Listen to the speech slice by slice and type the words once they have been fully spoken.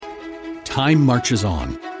Time marches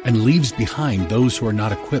on and leaves behind those who are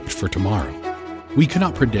not equipped for tomorrow. We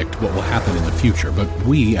cannot predict what will happen in the future, but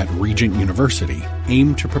we at Regent University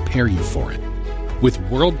aim to prepare you for it. With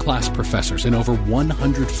world-class professors in over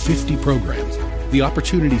 150 programs, the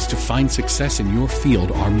opportunities to find success in your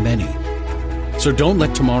field are many. So don't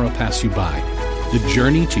let tomorrow pass you by. The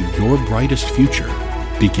journey to your brightest future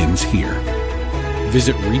begins here.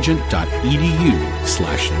 Visit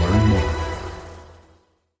regent.edu/learn more.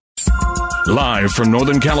 Live from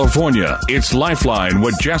Northern California, it's Lifeline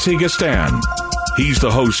with Jesse Gastan. He's the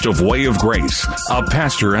host of Way of Grace, a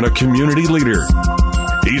pastor and a community leader.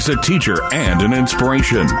 He's a teacher and an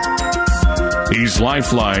inspiration. He's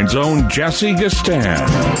Lifeline's own Jesse Gastan.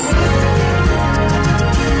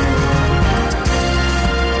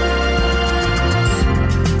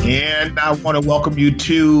 And I want to welcome you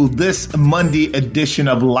to this Monday edition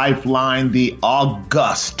of Lifeline, the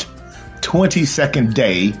August 22nd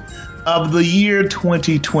day of the year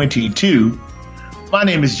 2022. My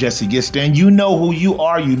name is Jesse Gastan. You know who you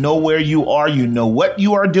are. You know where you are. You know what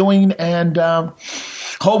you are doing. And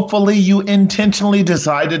hopefully you intentionally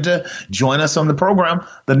decided to join us on the program.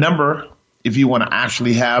 The number, if you want to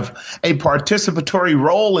actually have a participatory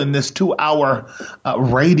role in this 2-hour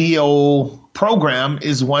radio program,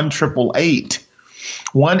 is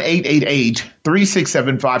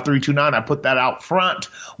 1-888-367-5329. I put that out front.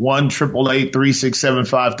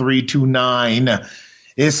 1-888-367-5329.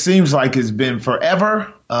 It seems like it's been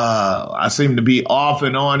forever. I seem to be off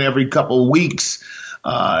and on every couple of weeks.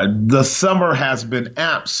 The summer has been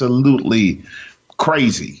absolutely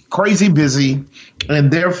crazy busy.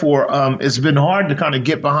 And therefore, it's been hard to kind of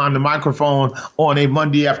get behind the microphone on a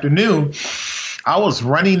Monday afternoon. I was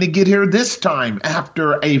running to get here this time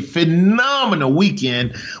after a phenomenal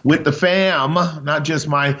weekend with the fam, not just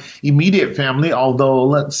my immediate family, although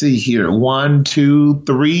let's see here, 1, 2,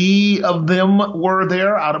 3 of them were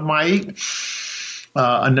there out of my 8.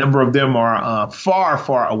 A number of them are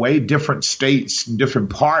far away, different states, different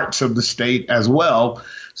parts of the state as well.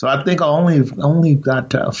 So I think I only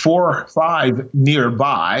got 4 or 5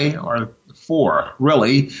 nearby, or 4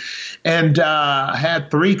 really, and had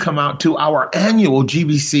 3 come out to our annual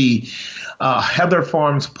GBC Heather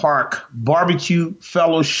Farms Park Barbecue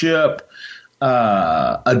Fellowship,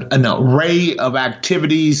 an array of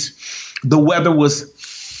activities. The weather was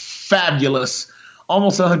fabulous,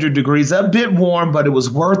 almost 100 degrees, a bit warm, but it was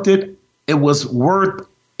worth it. It was worth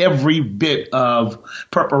every bit of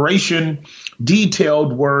preparation,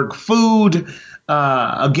 detailed work, food,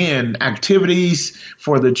 again, activities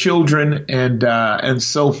for the children and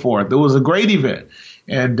so forth. It was a great event.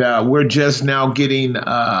 And we're just now getting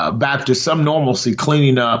back to some normalcy,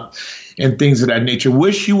 cleaning up and things of that nature.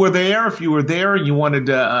 Wish you were there. If you were there and you wanted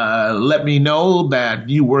to let me know that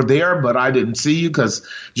you were there, but I didn't see you because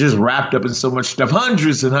just wrapped up in so much stuff.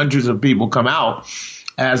 Hundreds and hundreds of people come out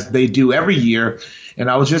as they do every year. And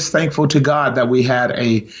I was just thankful to God that we had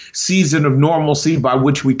a season of normalcy by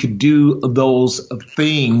which we could do those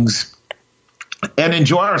things and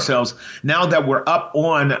enjoy ourselves. Now that we're up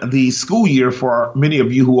on the school year for many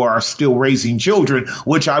of you who are still raising children,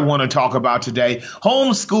 which I want to talk about today,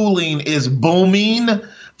 homeschooling is booming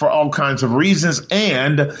for all kinds of reasons,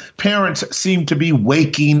 and parents seem to be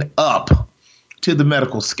waking up to the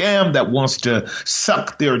medical scam that wants to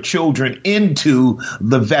suck their children into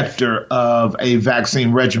the vector of a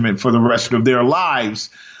vaccine regimen for the rest of their lives.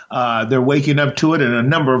 They're waking up to it, and a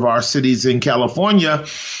number of our cities in California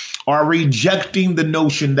are rejecting the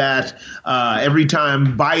notion that every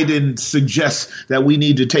time Biden suggests that we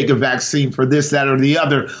need to take a vaccine for this, that, or the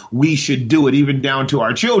other, we should do it, even down to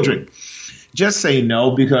our children. Just say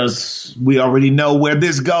no, because we already know where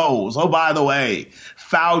this goes. Oh, by the way,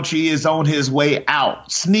 Fauci is on his way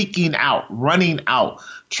out, sneaking out, running out,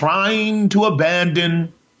 trying to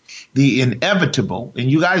abandon the inevitable.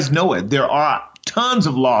 And you guys know it. There are tons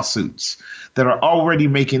of lawsuits that are already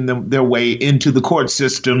making their way into the court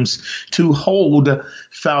systems to hold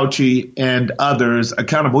Fauci and others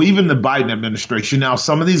accountable, even the Biden administration. Now,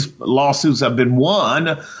 some of these lawsuits have been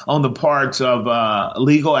won on the parts of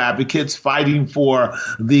legal advocates fighting for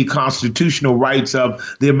the constitutional rights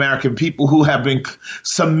of the American people who have been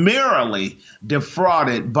summarily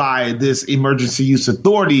defrauded by this emergency use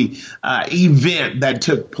authority event that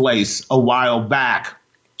took place a while back.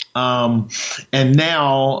 And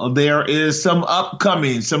now there is some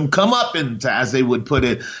comeuppance, as they would put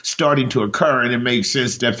it, starting to occur. And it makes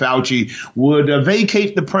sense that Fauci would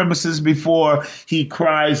vacate the premises before he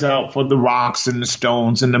cries out for the rocks and the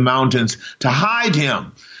stones and the mountains to hide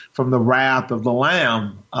him from the wrath of the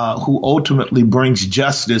Lamb, who ultimately brings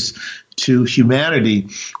justice to humanity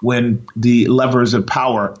when the levers of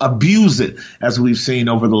power abuse it, as we've seen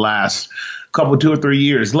over the last couple, 2 or 3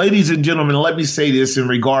 years. Ladies and gentlemen, let me say this in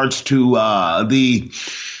regards to the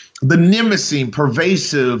nemesine,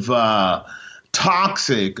 pervasive,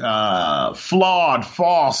 toxic, flawed,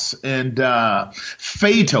 false, and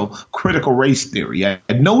fatal critical race theory.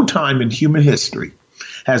 At no time in human history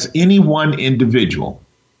has any one individual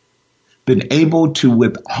been able to,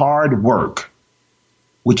 with hard work,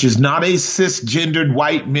 which is not a cisgendered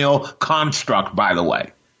white male construct, by the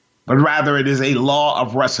way, but rather it is a law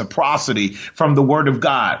of reciprocity from the word of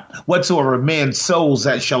God. Whatsoever a man sows,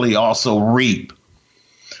 that shall he also reap.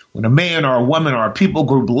 When a man or a woman or a people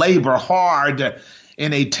group labor hard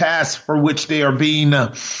in a task for which they are being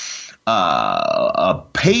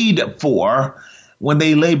paid for, when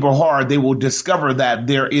they labor hard, they will discover that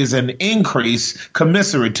there is an increase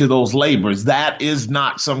commensurate to those labors. That is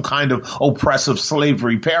not some kind of oppressive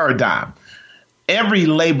slavery paradigm. Every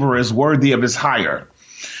laborer is worthy of his hire.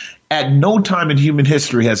 At no time in human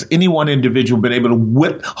history has any one individual been able to,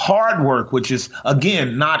 with hard work, which is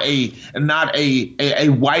again not a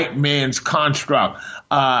white man's construct,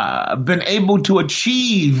 been able to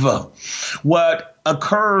achieve what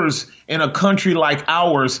occurs in a country like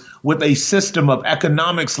ours with a system of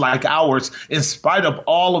economics like ours, in spite of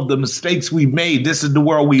all of the mistakes we've made. This is the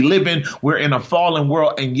world we live in. We're in a fallen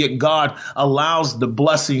world, and yet God allows the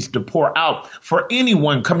blessings to pour out for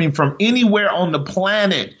anyone coming from anywhere on the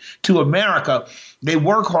planet to America. They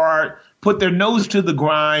work hard, put their nose to the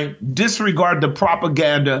grind, disregard the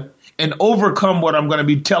propaganda, and overcome what I'm going to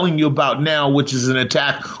be telling you about now, which is an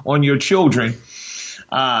attack on your children.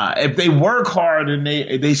 If they work hard and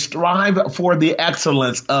they strive for the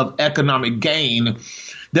excellence of economic gain,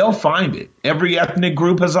 they'll find it. Every ethnic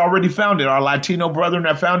group has already found it. Our Latino brethren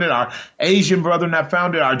have found it. Our Asian brethren have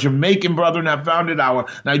found it. Our Jamaican brethren have found it. Our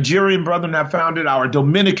Nigerian brethren have found it. Our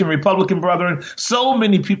Dominican Republican brethren. So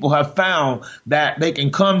many people have found that they can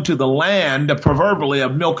come to the land, proverbially,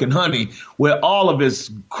 of milk and honey, where all of its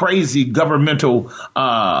crazy governmental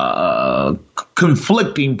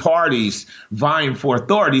conflicting parties vying for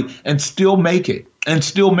authority, and still make it.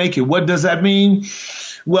 What does that mean?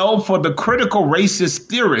 Well, for the critical racist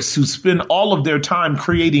theorists who spend all of their time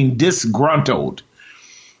creating disgruntled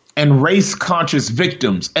and race-conscious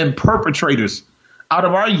victims and perpetrators out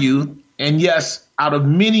of our youth, and yes, out of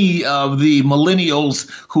many of the millennials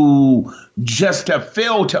who just have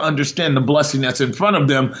failed to understand the blessing that's in front of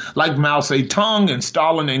them, like Mao Zedong and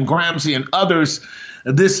Stalin and Gramsci and others,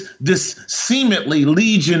 this seemingly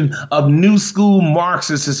legion of new school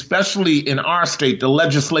Marxists, especially in our state, the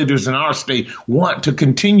legislators in our state, want to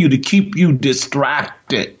continue to keep you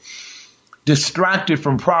distracted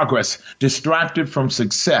from progress, distracted from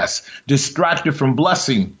success, distracted from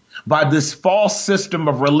blessing by this false system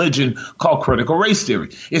of religion called critical race theory.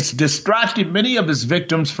 It's distracted many of its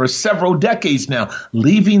victims for several decades now,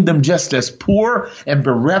 leaving them just as poor and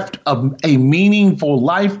bereft of a meaningful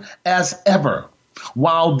life as ever,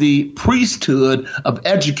 while the priesthood of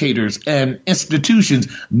educators and institutions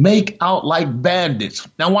make out like bandits.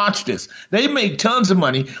 Now watch this. They make tons of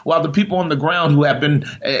money while the people on the ground who have been,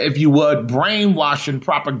 if you would, brainwashed and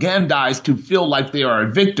propagandized to feel like they are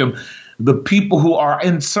a victim, the people who are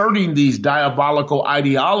inserting these diabolical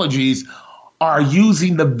ideologies are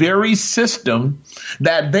using the very system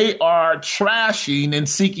that they are trashing and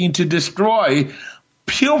seeking to destroy,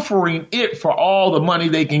 pilfering it for all the money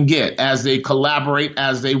they can get as they collaborate,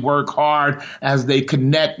 as they work hard, as they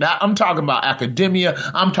connect. Now, I'm talking about academia.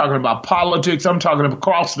 I'm talking about politics. I'm talking about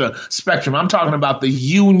across the spectrum. I'm talking about the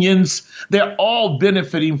unions. They're all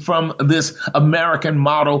benefiting from this American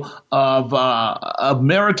model of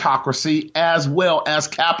meritocracy as well as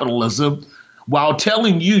capitalism, while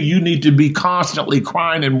telling you need to be constantly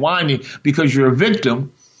crying and whining because you're a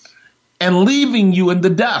victim, and leaving you in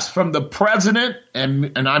the dust, from the president,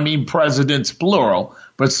 and I mean presidents plural,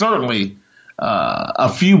 but certainly a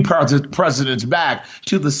few presidents back,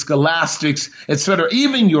 to the scholastics, etc.,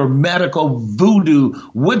 even your medical voodoo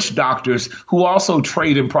witch doctors who also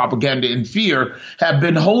trade in propaganda and fear, have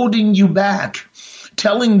been holding you back,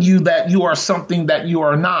 telling you that you are something that you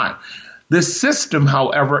are not. This system,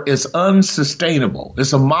 however, is unsustainable.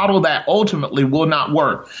 It's a model that ultimately will not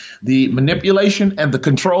work. The manipulation and the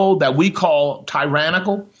control that we call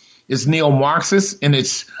tyrannical is neo-Marxist in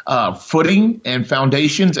its footing and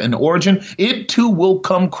foundations and origin. It too will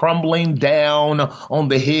come crumbling down on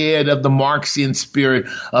the head of the Marxian spirit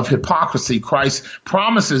of hypocrisy. Christ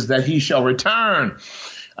promises that he shall return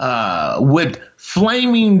with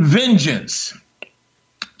flaming vengeance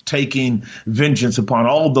taking vengeance upon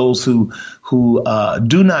all those who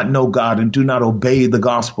do not know God and do not obey the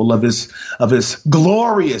gospel of his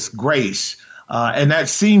glorious grace. And that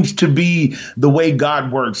seems to be the way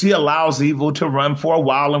God works. He allows evil to run for a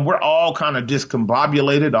while, and we're all kind of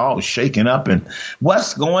discombobulated, all shaken up. And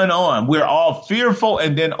what's going on? We're all fearful.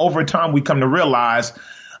 And then over time, we come to realize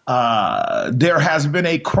there has been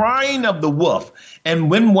a crying of the wolf.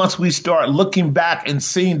 And once we start looking back and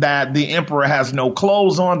seeing that the emperor has no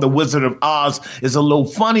clothes on, the Wizard of Oz is a little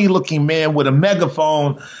funny looking man with a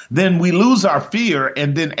megaphone, then we lose our fear,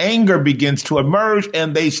 and then anger begins to emerge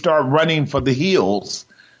and they start running for the hills.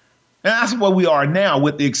 And that's where we are now,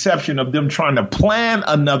 with the exception of them trying to plan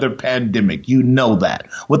another pandemic. You know that.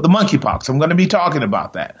 With the monkeypox, I'm going to be talking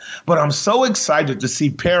about that. But I'm so excited to see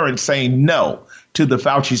parents saying no to the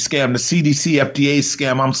Fauci scam, the CDC FDA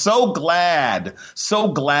scam. I'm so glad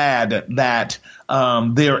that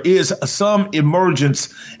there is some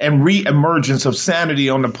emergence and reemergence of sanity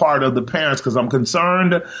on the part of the parents, because I'm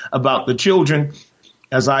concerned about the children,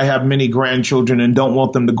 as I have many grandchildren, and don't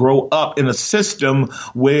want them to grow up in a system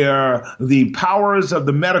where the powers of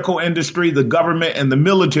the medical industry, the government, and the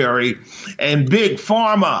military, and big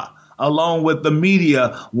pharma, along with the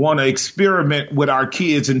media, want to experiment with our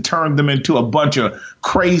kids and turn them into a bunch of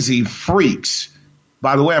crazy freaks.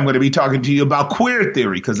 By the way, I'm going to be talking to you about queer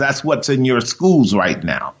theory, because that's what's in your schools right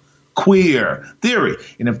now. Queer theory.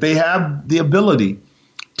 And if they have the ability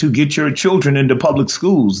to get your children into public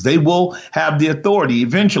schools, they will have the authority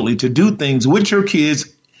eventually to do things with your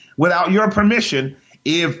kids without your permission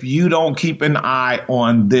if you don't keep an eye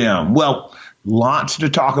on them. Well, lots to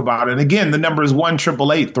talk about. And again, the number is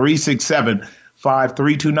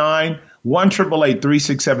 1-888-367-5329,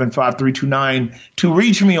 1-888-367-5329 to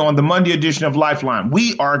reach me on the Monday edition of Lifeline.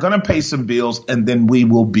 We are going to pay some bills, and then we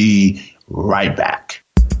will be right back.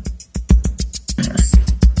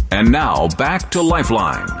 And now back to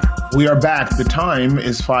Lifeline. We are back. The time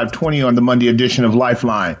is 5:20 on the Monday edition of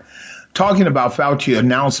Lifeline. Talking about Fauci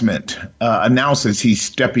announces he's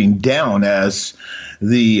stepping down as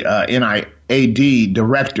the NIAID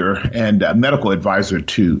director and medical advisor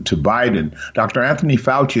to Biden. Dr. Anthony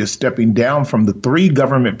Fauci is stepping down from the 3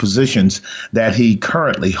 government positions that he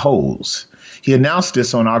currently holds. He announced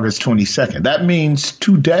this on August 22nd. That means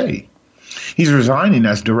today. He's resigning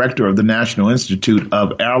as director of the National Institute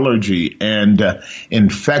of Allergy and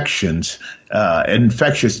Infectious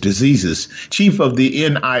Diseases, chief of the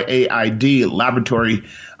NIAID Laboratory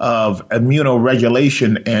of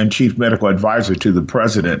Immunoregulation, and chief medical advisor to the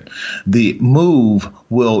president. The move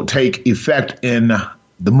will take effect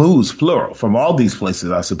the moves, plural, from all these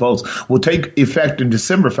places, I suppose, will take effect in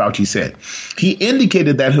December, Fauci said. He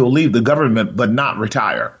indicated that he'll leave the government but not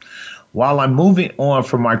retire. While I'm moving on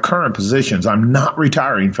from my current positions, I'm not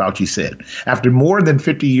retiring, Fauci said. After more than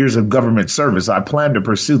 50 years of government service, I plan to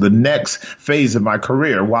pursue the next phase of my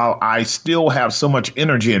career while I still have so much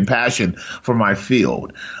energy and passion for my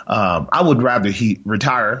field. I would rather he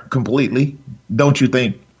retire completely, don't you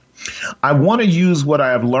think? I want to use what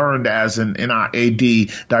I have learned as an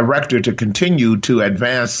NIAID director to continue to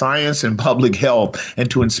advance science and public health,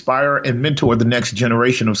 and to inspire and mentor the next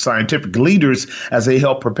generation of scientific leaders as they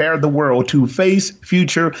help prepare the world to face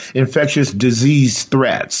future infectious disease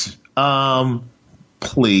threats.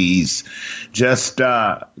 Please just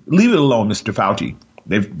leave it alone, Mr. Fauci.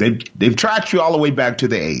 They've tracked you all the way back to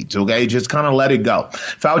the AIDS, okay? Just kind of let it go.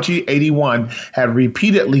 Fauci, 81, had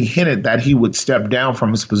repeatedly hinted that he would step down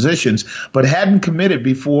from his positions, but hadn't committed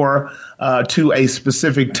before to a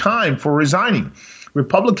specific time for resigning.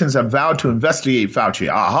 Republicans have vowed to investigate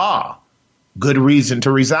Fauci. Aha! Good reason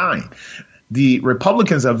to resign. The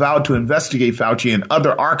Republicans have vowed to investigate Fauci and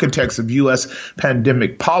other architects of U.S.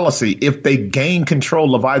 pandemic policy if they gain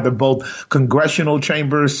control of either both congressional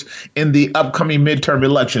chambers in the upcoming midterm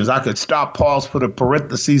elections. I could stop, pause, put a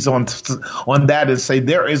parenthesis on that and say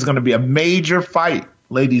there is going to be a major fight,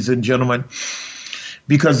 ladies and gentlemen,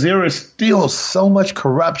 because there is still so much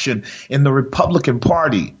corruption in the Republican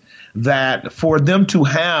Party that for them to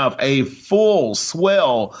have a full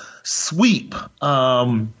swell sweep,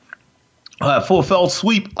 full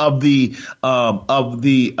sweep of the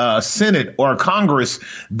Senate or Congress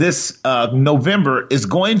this November is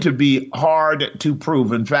going to be hard to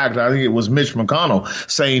prove. In fact, I think it was Mitch McConnell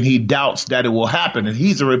saying he doubts that it will happen, and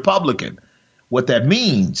he's a Republican. What that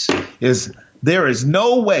means is There is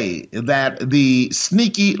no way that the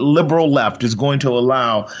sneaky liberal left is going to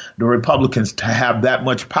allow the Republicans to have that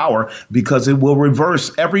much power, because it will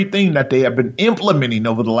reverse everything that they have been implementing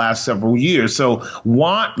over the last several years. So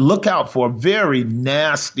look out for a very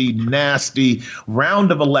nasty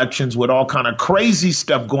round of elections with all kind of crazy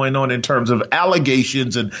stuff going on in terms of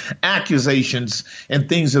allegations and accusations and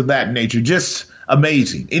things of that nature. Just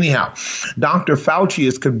amazing. Anyhow, Dr. Fauci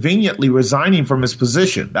is conveniently resigning from his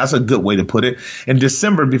position. That's a good way to put it. In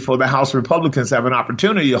December, before the House Republicans have an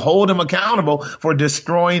opportunity to hold him accountable for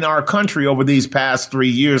destroying our country over these past 3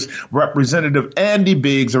 years, Representative Andy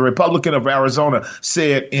Biggs, a Republican of Arizona,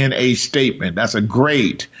 said in a statement. That's a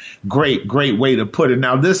great way to put it.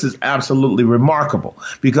 Now, this is absolutely remarkable,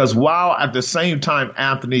 because while at the same time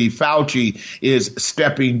Anthony Fauci is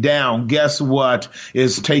stepping down, guess what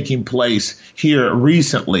is taking place here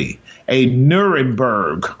recently? A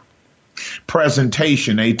Nuremberg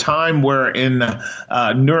presentation, a time where in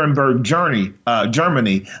Nuremberg,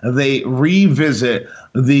 Germany, they revisit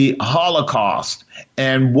the Holocaust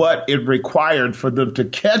and what it required for them to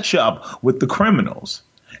catch up with the criminals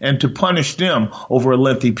and to punish them over a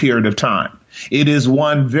lengthy period of time. It is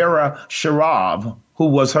one Vera Sharav, who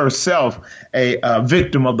was herself a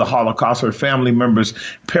victim of the Holocaust. Her family members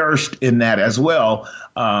perished in that as well.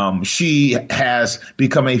 She has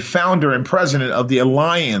become a founder and president of the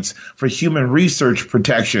Alliance for Human Research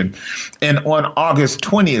Protection. And on August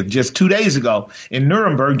 20th, just 2 days ago, in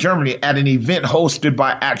Nuremberg, Germany, at an event hosted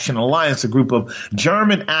by Action Alliance, a group of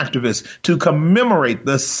German activists, to commemorate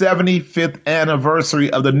the 75th anniversary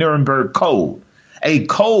of the Nuremberg Code, a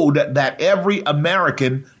code that every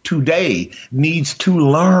American today needs to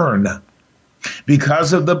learn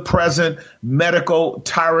because of the present medical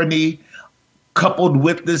tyranny coupled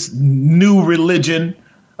with this new religion,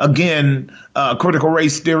 again, critical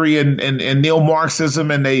race theory and neo-Marxism,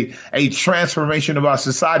 and a transformation of our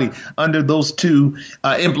society under those two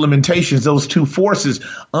implementations, those two forces.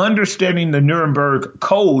 Understanding the Nuremberg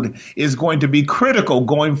Code is going to be critical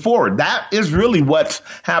going forward. That is really what's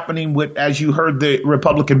happening with, as you heard the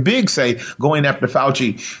Republican Big say, going after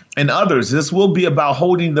Fauci and others. This will be about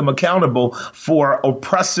holding them accountable for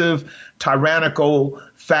oppressive, tyrannical,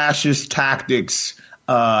 fascist tactics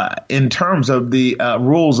in terms of the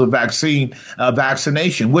rules of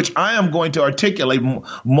vaccination, which I am going to articulate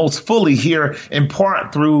most fully here in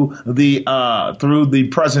part through the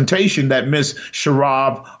presentation that Ms.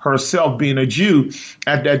 Sharav herself, being a Jew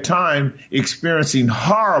at that time, experiencing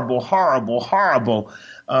horrible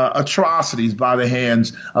atrocities by the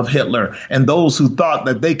hands of Hitler and those who thought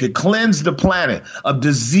that they could cleanse the planet of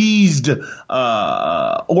diseased,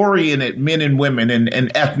 oriented men and women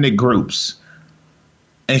and ethnic groups.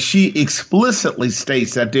 And she explicitly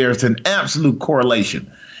states that there's an absolute correlation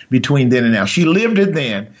between then and now. She lived it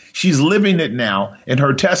then. She's living it now. And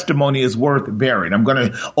her testimony is worth bearing. I'm going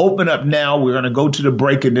to open up now. We're going to go to the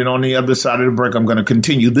break. And then on the other side of the break, I'm going to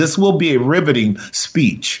continue. This will be a riveting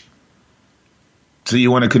speech. So you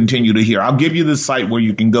want to continue to hear. I'll give you the site where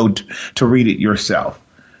you can go to read it yourself.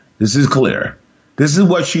 This is clear. This is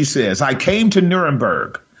what she says. I came to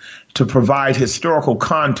Nuremberg to provide historical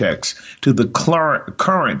context to the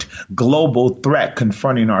current global threat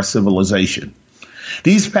confronting our civilization.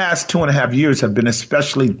 These past 2.5 years have been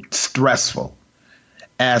especially stressful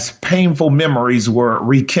as painful memories were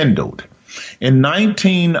rekindled. In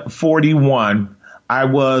 1941, I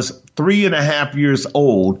was 3.5 years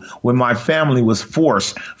old when my family was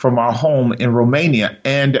forced from our home in Romania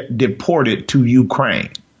and deported to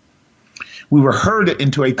Ukraine. We were herded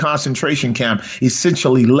into a concentration camp,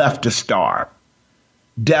 essentially left to starve.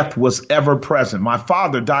 Death was ever present. My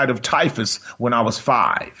father died of typhus when I was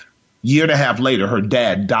 5. A year and a half later, her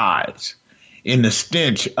dad dies in the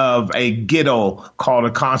stench of a ghetto called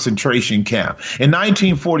a concentration camp. In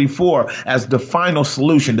 1944, as the final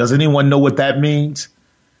solution, does anyone know what that means?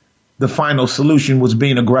 The final solution was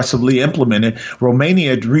being aggressively implemented.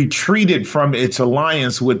 Romania retreated from its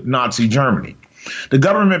alliance with Nazi Germany. The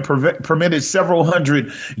government permitted several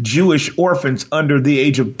hundred Jewish orphans under the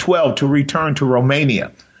age of 12 to return to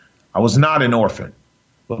Romania. I was not an orphan,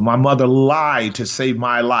 but my mother lied to save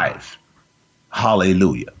my life.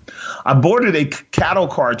 Hallelujah. I boarded a cattle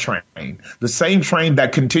car train, the same train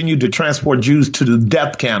that continued to transport Jews to the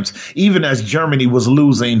death camps, even as Germany was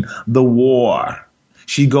losing the war.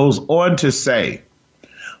 She goes on to say,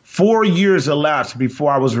 4 years elapsed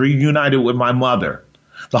before I was reunited with my mother.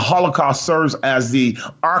 The Holocaust serves as the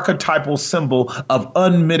archetypal symbol of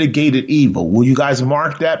unmitigated evil. Will you guys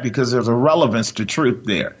mark that? Because there's a relevance to truth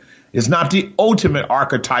there. It's not the ultimate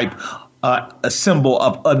archetype, a symbol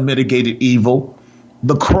of unmitigated evil.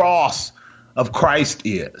 The cross of Christ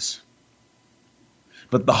is.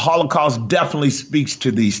 But the Holocaust definitely speaks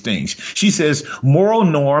to these things. She says moral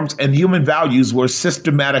norms and human values were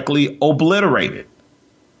systematically obliterated.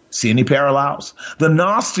 See any parallels? The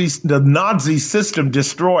Nazi system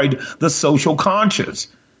destroyed the social conscience.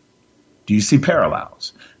 Do you see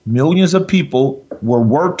parallels? Millions of people were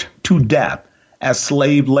worked to death as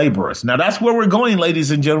slave laborers. Now that's where we're going,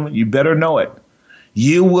 ladies and gentlemen. You better know it.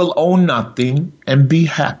 You will own nothing and be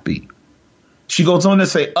happy. She goes on to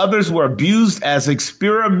say others were abused as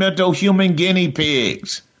experimental human guinea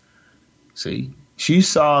pigs. See, she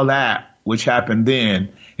saw that which happened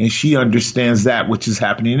then, and she understands that which is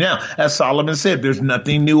happening now. As Solomon said, there's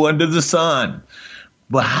nothing new under the sun.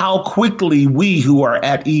 But how quickly we who are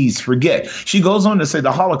at ease forget. She goes on to say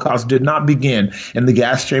the Holocaust did not begin in the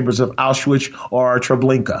gas chambers of Auschwitz or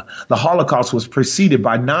Treblinka. The Holocaust was preceded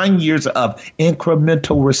by 9 years of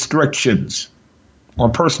incremental restrictions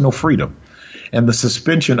on personal freedom and the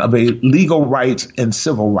suspension of legal rights and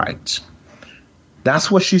civil rights.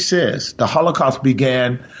 That's what she says. The Holocaust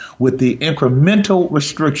began with the incremental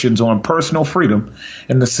restrictions on personal freedom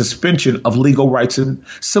and the suspension of legal rights and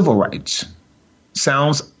civil rights.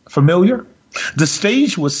 Sounds familiar? The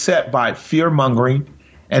stage was set by fear-mongering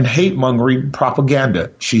and hate-mongering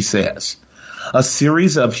propaganda, she says. A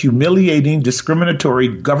series of humiliating, discriminatory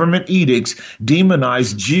government edicts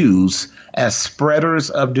demonized Jews as spreaders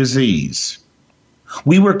of disease.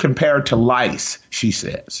 We were compared to lice, she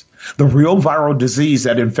says. The real viral disease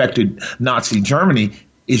that infected Nazi Germany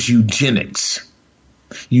is eugenics.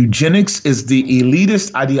 Eugenics is the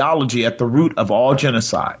elitist ideology at the root of all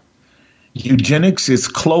genocide. Eugenics is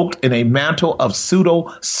cloaked in a mantle of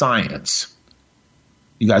pseudoscience.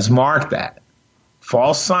 You guys mark that.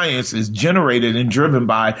 False science is generated and driven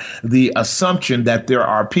by the assumption that there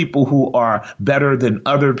are people who are better than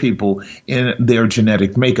other people in their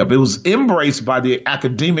genetic makeup. It was embraced by the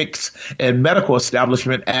academics and medical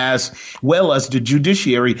establishment as well as the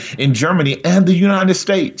judiciary in Germany and the United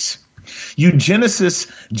States.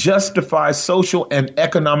 Eugenicists justify social and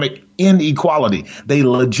economic inequality. They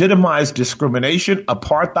legitimize discrimination,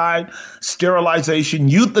 apartheid, sterilization,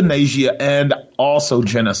 euthanasia, and also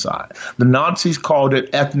genocide. The Nazis called it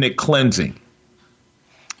ethnic cleansing.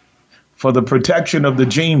 For the protection of the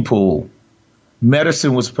gene pool,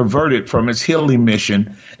 medicine was perverted from its healing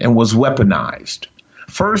mission and was weaponized.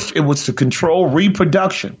 First, it was to control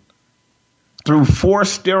reproduction through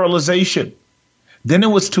forced sterilization. Then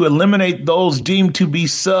it was to eliminate those deemed to be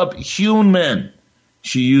subhuman.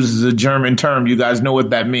 She uses a German term. You guys know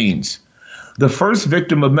what that means. The first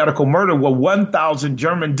victim of medical murder were 1,000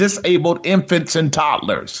 German disabled infants and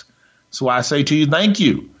toddlers. So I say to you, thank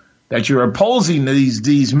you that you're opposing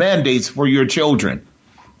these mandates for your children.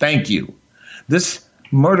 Thank you. This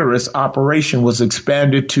murderous operation was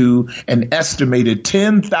expanded to an estimated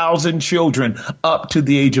 10,000 children up to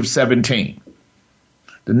the age of 17.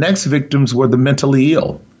 The next victims were the mentally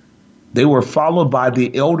ill. They were followed by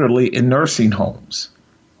the elderly in nursing homes.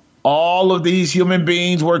 All of these human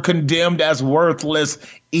beings were condemned as worthless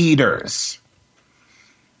eaters.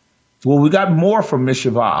 Well, we got more from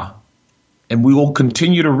Mishava, and we will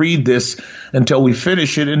continue to read this until we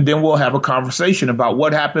finish it, and then we'll have a conversation about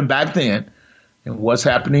what happened back then and what's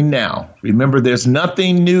happening now. Remember, there's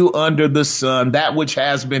nothing new under the sun. That which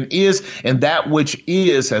has been is, and that which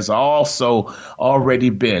is has also already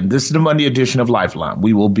been. This is the Monday edition of Lifeline.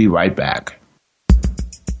 We will be right back.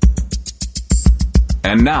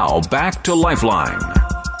 And now back to Lifeline.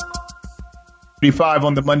 35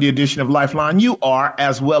 on the Monday edition of Lifeline. You are,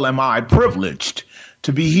 as well am I, privileged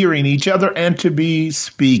to be hearing each other and to be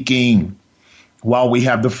speaking while we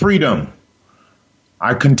have the freedom.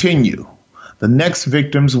 I continue. The next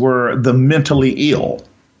victims were the mentally ill.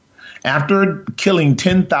 After killing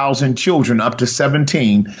 10,000 children up to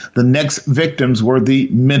 17, the next victims were the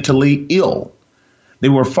mentally ill. They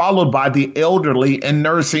were followed by the elderly in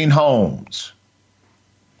nursing homes.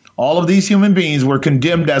 All of these human beings were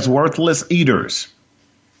condemned as worthless eaters.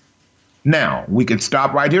 Now, we could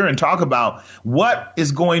stop right here and talk about what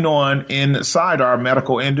is going on inside our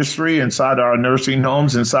medical industry, inside our nursing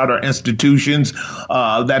homes, inside our institutions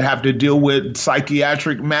that have to deal with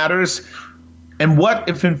psychiatric matters. And what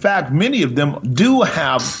if, in fact, many of them do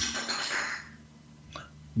have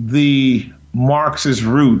the Marxist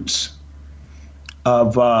roots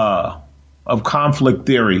of conflict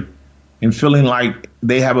theory and feeling like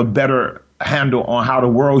they have a better handle on how the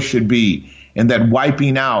world should be, and that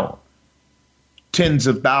wiping out tens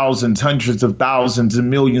of thousands, hundreds of thousands, and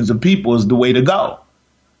millions of people is the way to go.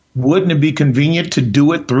 Wouldn't it be convenient to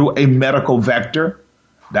do it through a medical vector?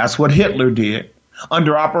 That's what Hitler did.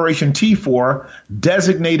 Under Operation T4,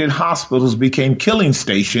 designated hospitals became killing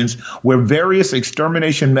stations where various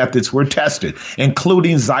extermination methods were tested,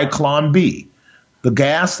 including Zyklon B, the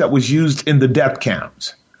gas that was used in the death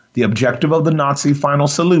camps. The objective of the Nazi final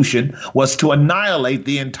solution was to annihilate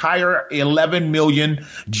the entire 11 million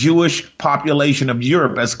Jewish population of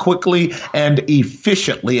Europe as quickly and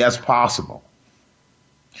efficiently as possible.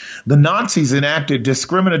 The Nazis enacted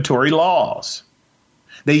discriminatory laws.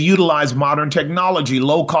 They utilized modern technology,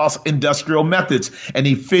 low-cost industrial methods, an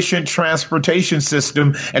efficient transportation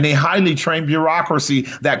system, and a highly trained bureaucracy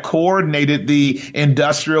that coordinated the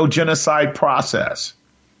industrial genocide process.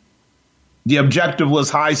 The objective was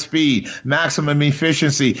high speed, maximum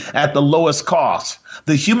efficiency at the lowest cost.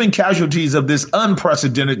 The human casualties of this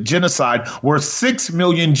unprecedented genocide were 6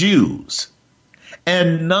 million Jews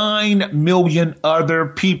and 9 million other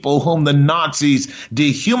people whom the Nazis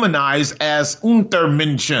dehumanized as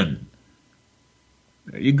Untermenschen.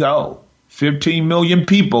 There you go. 15 million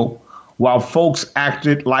people, while folks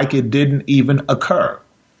acted like it didn't even occur.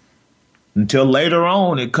 Until later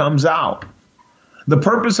on, it comes out. The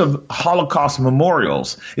purpose of Holocaust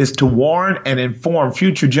memorials is to warn and inform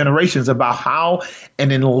future generations about how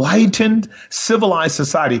an enlightened, civilized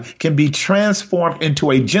society can be transformed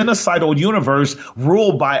into a genocidal universe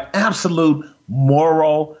ruled by absolute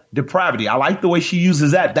moral depravity. I like the way she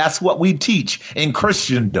uses that. That's what we teach in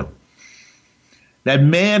Christendom. That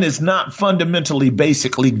man is not fundamentally,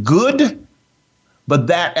 basically good, but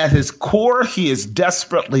that at his core, he is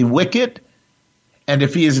desperately wicked. And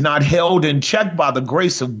if he is not held in check by the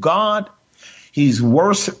grace of God, he's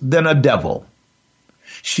worse than a devil.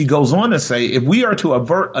 She goes on to say, if we are to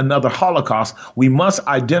avert another Holocaust, we must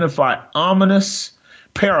identify ominous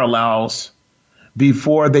parallels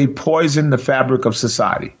before they poison the fabric of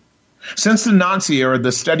society. Since the Nazi era,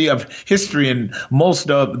 the study of history and most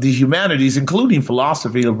of the humanities, including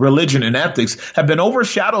philosophy, religion, and ethics, have been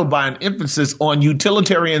overshadowed by an emphasis on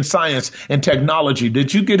utilitarian science and technology.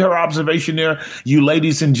 Did you get her observation there, you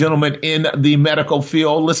ladies and gentlemen in the medical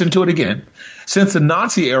field? Listen to it again. Since the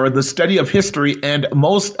Nazi era, the study of history and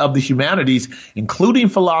most of the humanities, including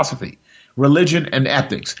philosophy, religion, and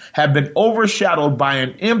ethics, have been overshadowed by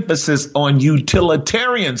an emphasis on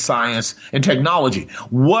utilitarian science and technology.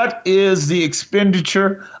 What is the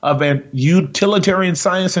expenditure of an utilitarian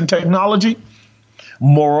science and technology?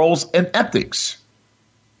 Morals and ethics.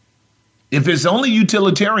 If it's only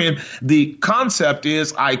utilitarian, the concept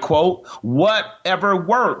is, I quote, whatever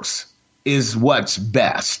works is what's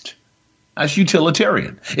best. That's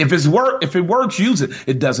utilitarian. If it works, use it.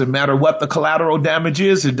 It doesn't matter what the collateral damage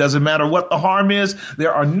is. It doesn't matter what the harm is.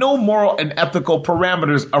 There are no moral and ethical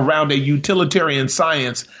parameters around a utilitarian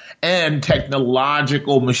science and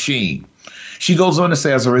technological machine. She goes on to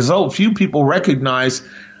say, as a result, few people recognize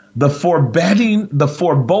the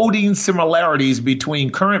foreboding similarities between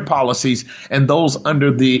current policies and those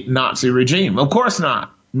under the Nazi regime. Of course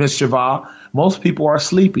not, Ms. Shiva. Most people are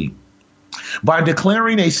sleeping. By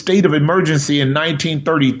declaring a state of emergency in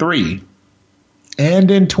 1933 and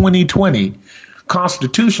in 2020,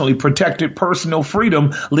 constitutionally protected personal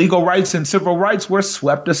freedom, legal rights, and civil rights were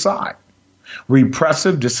swept aside.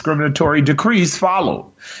 Repressive, discriminatory decrees followed.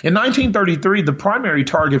 In 1933, the primary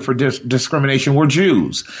target for discrimination were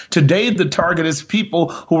Jews. Today, the target is people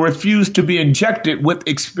who refuse to be injected with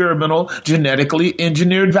experimental, genetically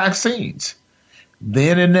engineered vaccines.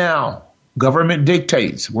 Then and now, government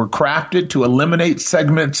dictates were crafted to eliminate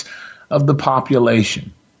segments of the population.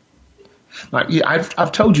 Now,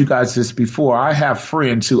 I've told you guys this before. I have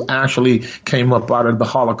friends who actually came up out of the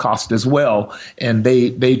Holocaust as well, and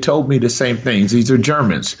they told me the same things. These are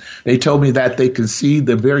Germans. They told me that they can see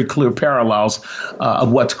the very clear parallels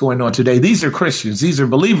of what's going on today. These are Christians. These are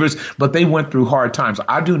believers, but they went through hard times.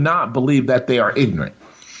 I do not believe that they are ignorant.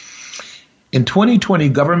 In 2020,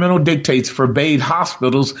 governmental dictates forbade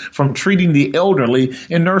hospitals from treating the elderly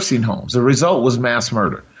in nursing homes. The result was mass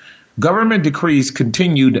murder. Government decrees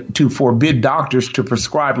continued to forbid doctors to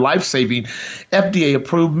prescribe life-saving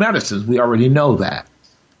FDA-approved medicines. We already know that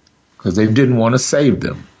because they didn't want to save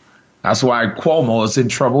them. That's why Cuomo is in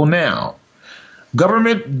trouble now.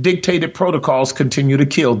 Government-dictated protocols continue to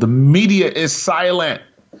kill. The media is silent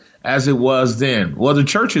as it was then. Well, the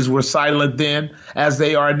churches were silent then as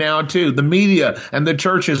they are now too. The media and the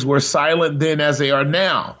churches were silent then as they are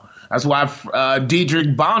now. That's why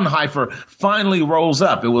Dietrich Bonhoeffer finally rose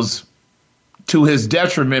up. It was to his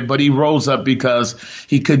detriment, but he rose up because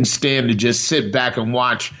he couldn't stand to just sit back and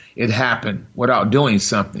watch it happen without doing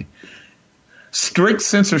something. Strict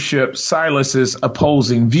censorship silences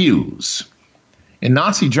opposing views. In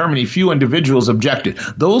Nazi Germany, few individuals objected.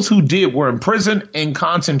 Those who did were imprisoned in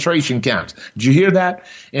concentration camps. Did you hear that?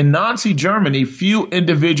 In Nazi Germany, few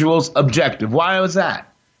individuals objected. Why was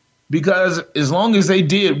that? Because as long as they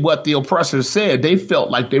did what the oppressors said, they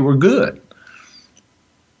felt like they were good.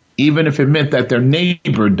 Even if it meant that their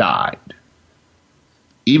neighbor died.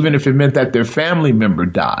 Even if it meant that their family member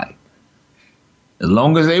died. As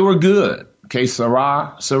long as they were good. Okay,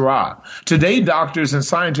 Sarah. Today, doctors and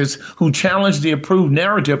scientists who challenge the approved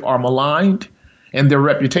narrative are maligned and their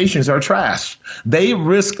reputations are trashed. They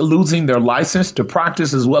risk losing their license to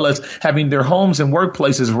practice as well as having their homes and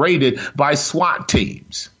workplaces raided by SWAT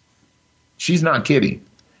teams. She's not kidding.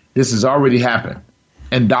 This has already happened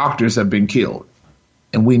and doctors have been killed.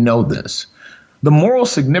 And we know this. The moral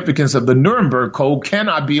significance of the Nuremberg Code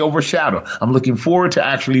cannot be overshadowed. I'm looking forward to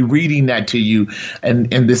actually reading that to you in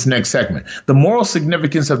this next segment. The moral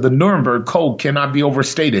significance of the Nuremberg Code cannot be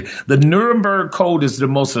overstated. The Nuremberg Code is the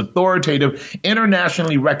most authoritative,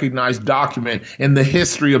 internationally recognized document in the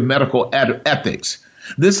history of medical ethics.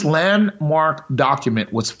 This landmark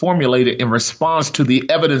document was formulated in response to the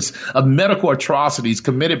evidence of medical atrocities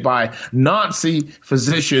committed by Nazi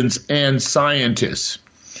physicians and scientists.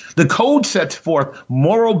 The code sets forth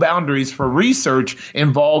moral boundaries for research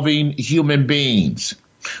involving human beings.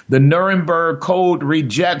 The Nuremberg Code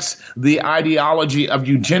rejects the ideology of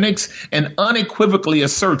eugenics and unequivocally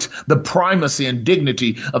asserts the primacy and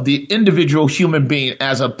dignity of the individual human being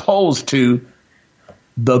as opposed to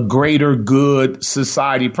the greater good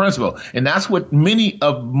society principle. And that's what many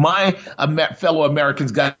of my fellow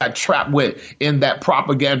Americans got trapped with in that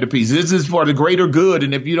propaganda piece. This is for the greater good.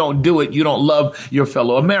 And if you don't do it, you don't love your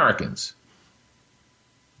fellow Americans.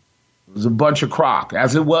 It was a bunch of crock.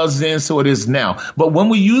 As it was then, so it is now. But when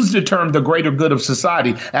we use the term the greater good of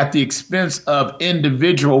society at the expense of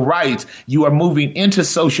individual rights, you are moving into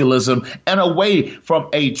socialism and away from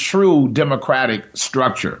a true democratic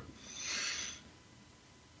structure.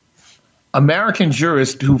 American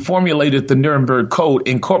jurists who formulated the Nuremberg Code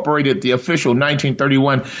incorporated the official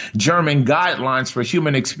 1931 German guidelines for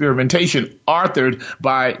human experimentation authored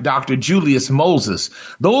by Dr. Julius Moses.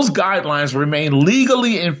 Those guidelines remained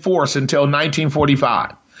legally in force until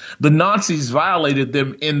 1945. The Nazis violated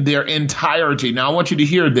them in their entirety. Now, I want you to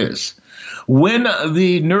hear this. When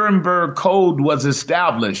the Nuremberg Code was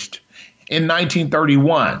established in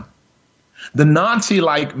 1931, the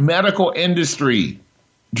Nazi-like medical industry,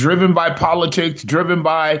 driven by politics, driven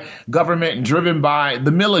by government, and driven by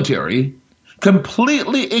the military,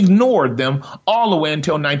 completely ignored them all the way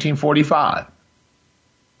until 1945.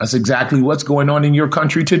 That's exactly what's going on in your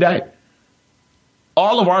country today.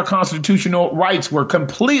 All of our constitutional rights were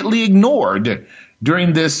completely ignored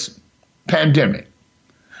during this pandemic.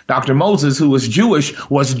 Dr. Moses, who was Jewish,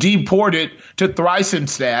 was deported to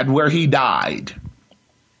Theresienstadt, where he died.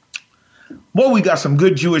 Boy, we got some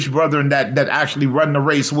good Jewish brethren that actually run the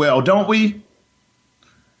race well, don't we?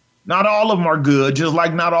 Not all of them are good, just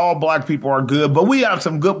like not all black people are good, but we have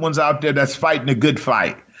some good ones out there that's fighting a good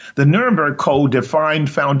fight. The Nuremberg Code defined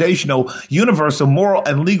foundational, universal moral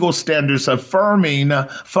and legal standards affirming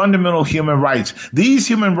fundamental human rights. These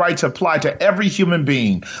human rights apply to every human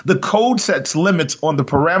being. The code sets limits on the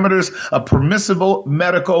parameters of permissible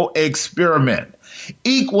medical experiment.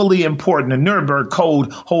 Equally important, the Nuremberg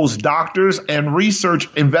Code holds doctors and research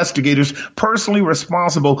investigators personally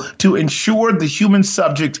responsible to ensure the human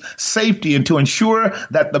subject's safety and to ensure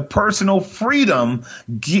that the personal freedom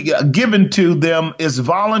given to them is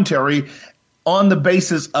voluntary on the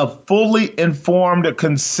basis of fully informed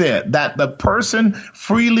consent, that the person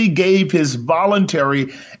freely gave his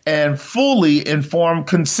voluntary and fully informed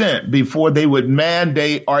consent before they would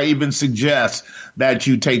mandate or even suggest that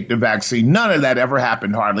you take the vaccine. None of that ever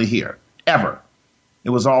happened hardly here, ever.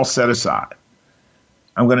 It was all set aside.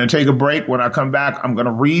 I'm going to take a break. When I come back, I'm going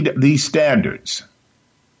to read these standards,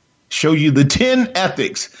 show you the 10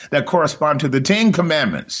 ethics that correspond to the 10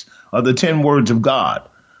 commandments or the 10 words of God,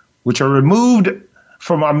 which are removed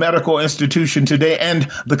from our medical institution today, and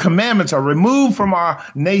the commandments are removed from our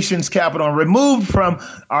nation's capital and removed from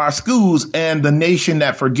our schools and the nation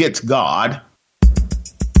that forgets God.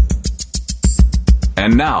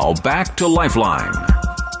 And now back to Lifeline.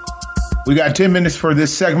 We got 10 minutes for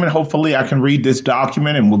this segment. Hopefully I can read this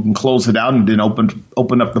document and we can close it out and then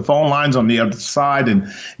open up the phone lines on the other side and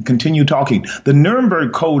continue talking. The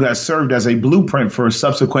Nuremberg Code has served as a blueprint for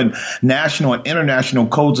subsequent national and international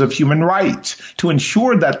codes of human rights to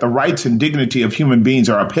ensure that the rights and dignity of human beings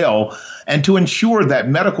are upheld and to ensure that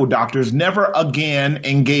medical doctors never again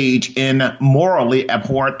engage in morally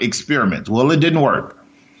abhorrent experiments. Well, it didn't work.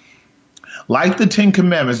 Like the 10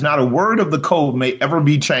 Commandments, not a word of the code may ever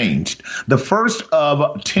be changed. The first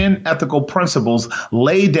of 10 ethical principles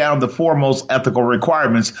lay down the foremost ethical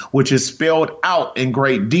requirements, which is spelled out in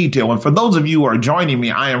great detail. And for those of you who are joining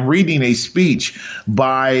me, I am reading a speech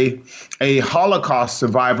by a Holocaust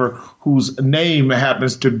survivor whose name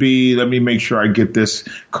happens to be, let me make sure I get this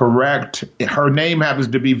correct. Her name happens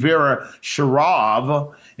to be Vera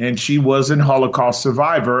Sharav, and she was a Holocaust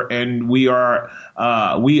survivor, and we are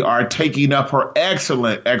taking up her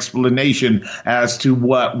excellent explanation as to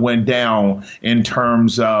what went down in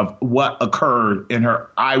terms of what occurred in her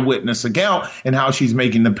eyewitness account and how she's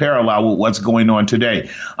making the parallel with what's going on today.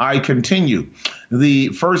 I continue. The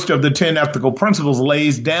first of the 10 ethical principles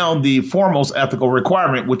lays down the foremost ethical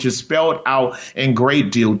requirement, which is spelled out in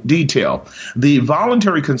great detail. The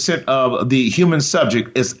voluntary consent of the human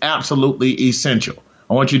subject is absolutely essential.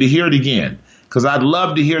 I want you to hear it again, because I'd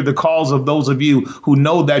love to hear the calls of those of you who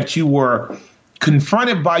know that you were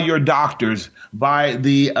confronted by your doctors, by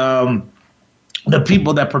the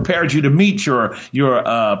people that prepared you to meet your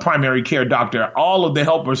primary care doctor, all of the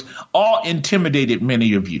helpers, all intimidated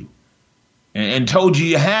many of you and told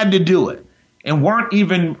you had to do it, and weren't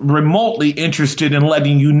even remotely interested in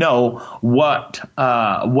letting you know what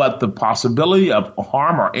the possibility of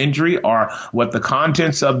harm or injury or what the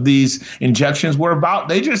contents of these injections were about.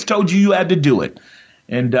 They just told you had to do it.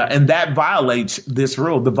 And that violates this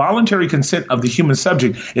rule. The voluntary consent of the human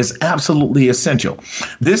subject is absolutely essential.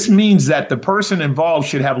 This means that the person involved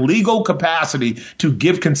should have legal capacity to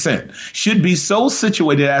give consent, should be so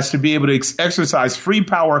situated as to be able to exercise free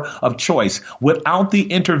power of choice without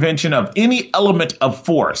the intervention of any element of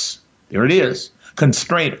force. There it is,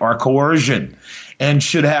 constraint or coercion, and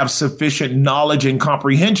should have sufficient knowledge and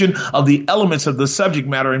comprehension of the elements of the subject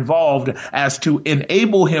matter involved as to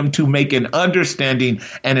enable him to make an understanding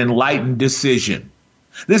and enlightened decision.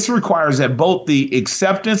 This requires that both the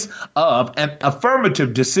acceptance of an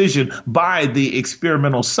affirmative decision by the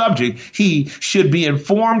experimental subject, he should be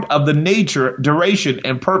informed of the nature, duration,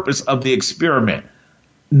 and purpose of the experiment.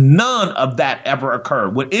 None of that ever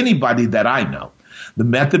occurred with anybody that I know. The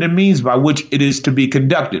method and means by which it is to be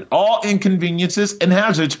conducted, all inconveniences and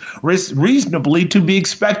hazards reasonably to be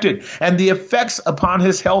expected, and the effects upon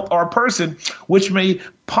his health or person which may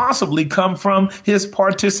possibly come from his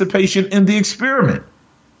participation in the experiment.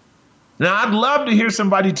 Now, I'd love to hear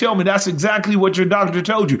somebody tell me that's exactly what your doctor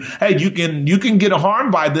told you. Hey, you can get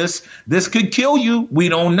harmed by this. This could kill you. We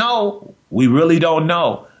don't know. We really don't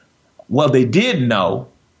know. Well, they did know,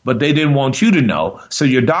 but they didn't want you to know. So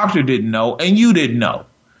your doctor didn't know and you didn't know.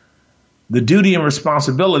 The duty and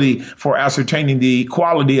responsibility for ascertaining the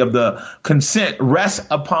quality of the consent rests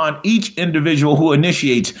upon each individual who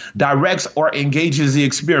initiates, directs, or engages the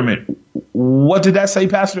experiment. What did that say,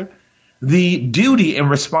 Pastor? The duty and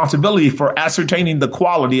responsibility for ascertaining the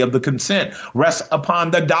quality of the consent rests upon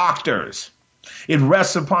the doctors. It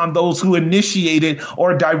rests upon those who initiated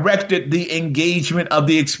or directed the engagement of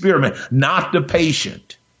the experiment, not the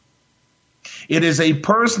patient. It is a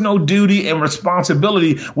personal duty and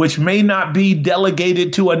responsibility which may not be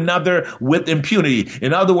delegated to another with impunity.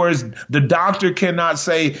 In other words, the doctor cannot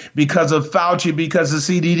say because of Fauci, because of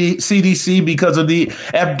CDC, because of the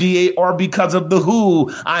FDA, or because of the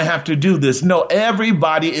WHO, I have to do this. No,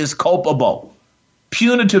 everybody is culpable.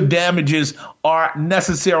 Punitive damages are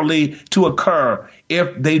necessarily to occur if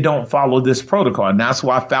they don't follow this protocol. And that's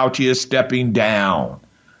why Fauci is stepping down.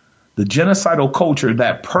 The genocidal culture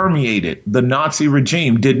that permeated the Nazi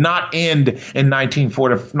regime did not end in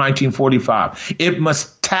 1945. It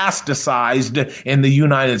metastasized in the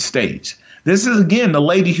United States. This is, again, the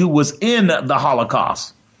lady who was in the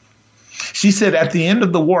Holocaust. She said at the end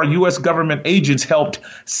of the war, U.S. government agents helped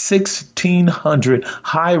 1,600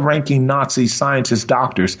 high-ranking Nazi scientists,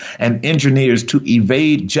 doctors, and engineers to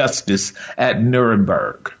evade justice at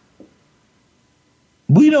Nuremberg.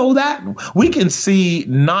 We know that. We can see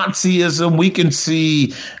Nazism. We can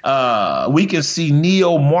see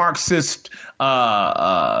neo-Marxist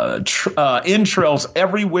entrails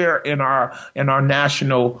everywhere in our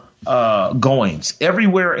national goings.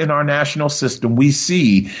 Everywhere in our national system, we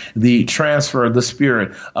see the transfer of the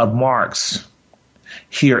spirit of Marx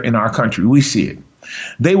here in our country. We see it.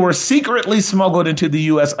 They were secretly smuggled into the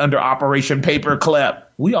U.S. under Operation Paperclip.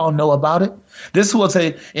 We all know about it. This was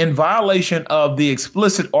in violation of the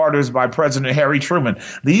explicit orders by President Harry Truman.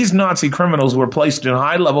 These Nazi criminals were placed in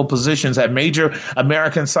high-level positions at major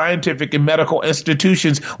American scientific and medical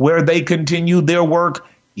institutions where they continue their work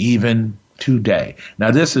even today.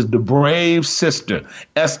 Now, this is the brave sister,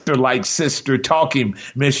 Esther-like sister talking,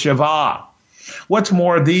 Miss Shava. What's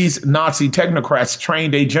more, these Nazi technocrats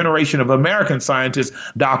trained a generation of American scientists,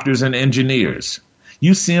 doctors, and engineers.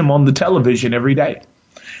 You see them on the television every day.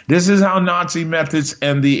 This is how Nazi methods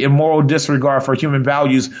and the immoral disregard for human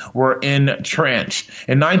values were entrenched.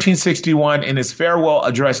 In 1961, in his farewell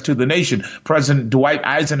address to the nation, President Dwight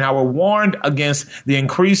Eisenhower warned against the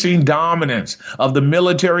increasing dominance of the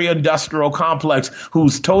military-industrial complex,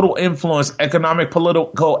 whose total influence, economic,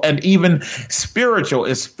 political, and even spiritual,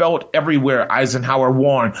 is felt everywhere. Eisenhower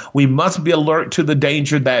warned, we must be alert to the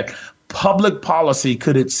danger that public policy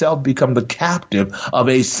could itself become the captive of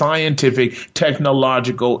a scientific,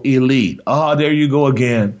 technological elite. There you go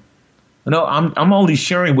again. No, I'm only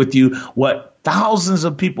sharing with you what thousands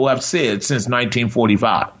of people have said since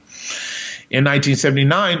 1945. In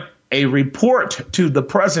 1979, a report to the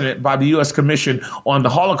president by the U.S. Commission on the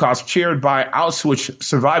Holocaust, chaired by Auschwitz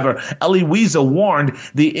survivor Elie Wiesel, warned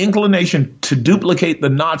the inclination to duplicate the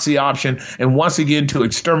Nazi option and once again to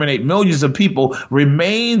exterminate millions of people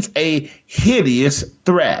remains a hideous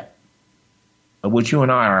threat, of which you and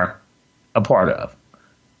I are a part of.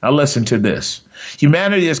 Now listen to this.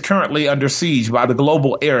 Humanity is currently under siege by the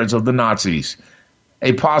global heirs of the Nazis.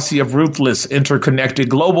 A posse of ruthless, interconnected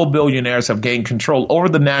global billionaires have gained control over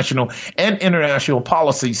the national and international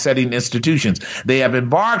policy-setting institutions. They have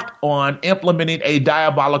embarked on implementing a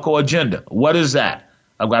diabolical agenda. What is that?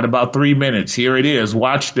 I've got about 3 minutes. Here it is.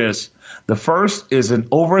 Watch this. The first is an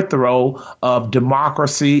overthrow of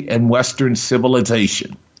democracy and Western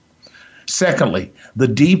civilization. Secondly, the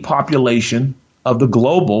depopulation of the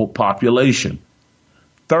global population.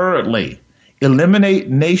 Thirdly, eliminate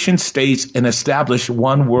nation states and establish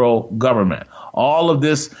one world government. All of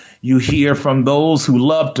this you hear from those who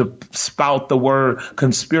love to spout the word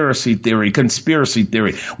conspiracy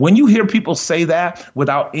theory. When you hear people say that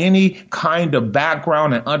without any kind of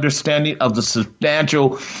background and understanding of the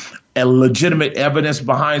substantial and legitimate evidence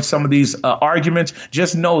behind some of these arguments,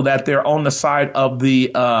 just know that they're on the side of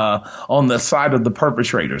the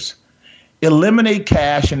perpetrators. Eliminate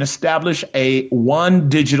cash and establish a one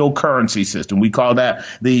digital currency system. We call that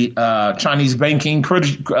the Chinese banking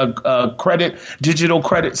digital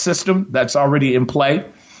credit system that's already in play.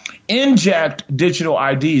 Inject digital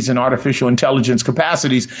IDs and artificial intelligence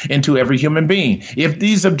capacities into every human being. If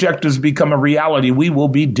these objectives become a reality, we will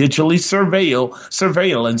be digitally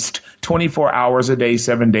surveillanced 24 hours a day,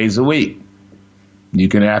 7 days a week. You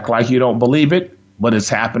can act like you don't believe it, but it's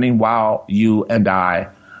happening while you and I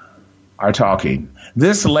are talking.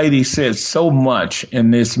 This lady said so much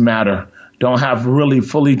in this matter. Don't have really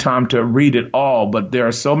fully time to read it all, but there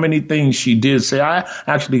are so many things she did say. I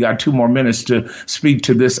actually got 2 more minutes to speak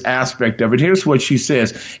to this aspect of it. Here's what she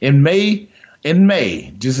says. In May,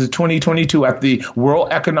 this is 2022, at the World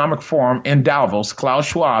Economic Forum in Davos, Klaus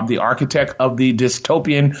Schwab, the architect of the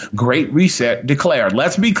dystopian Great Reset, declared,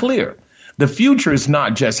 let's be clear, the future is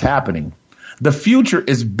not just happening. The future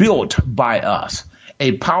is built by us.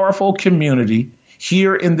 A powerful community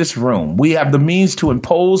here in this room. We have the means to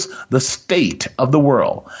impose the state of the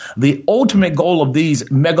world. The ultimate goal of these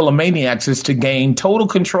megalomaniacs is to gain total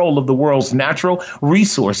control of the world's natural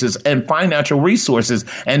resources and financial resources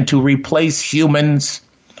and to replace humans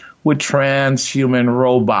with transhuman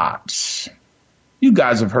robots. You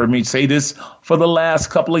guys have heard me say this for the last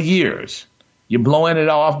couple of years. You're blowing it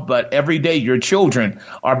off, but every day your children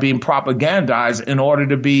are being propagandized in order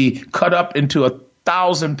to be cut up into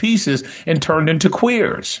 1,000 pieces and turned into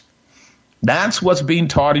queers. That's what's being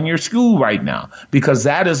taught in your school right now, because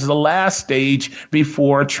that is the last stage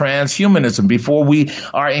before transhumanism, before we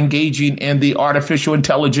are engaging in the artificial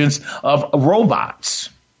intelligence of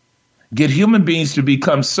robots. Get human beings to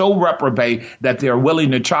become so reprobate that they're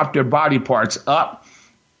willing to chop their body parts up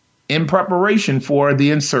in preparation for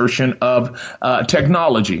the insertion of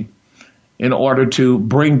technology in order to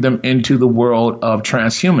bring them into the world of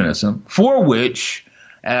transhumanism, for which,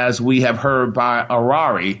 as we have heard by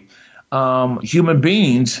Harari, human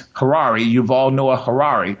beings, Harari, Yuval Noah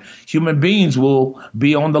Harari, human beings will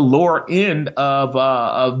be on the lower end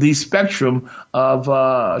of the spectrum of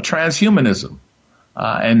transhumanism.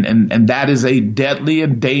 And that is a deadly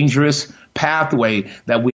and dangerous pathway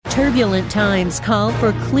that we. Turbulent times call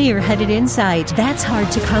for clear-headed insight. That's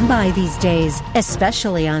hard to come by these days,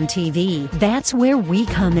 especially on TV. That's where we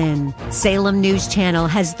come in. Salem News Channel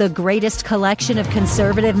has the greatest collection of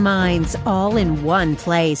conservative minds all in one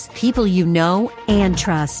place. People you know and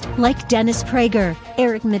trust, like Dennis Prager,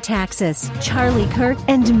 Eric Metaxas, Charlie Kirk,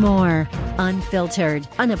 and more. Unfiltered,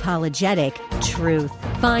 unapologetic truth.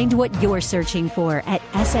 Find what you're searching for at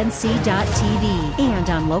snc.tv and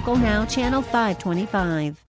on Local Now Channel 525.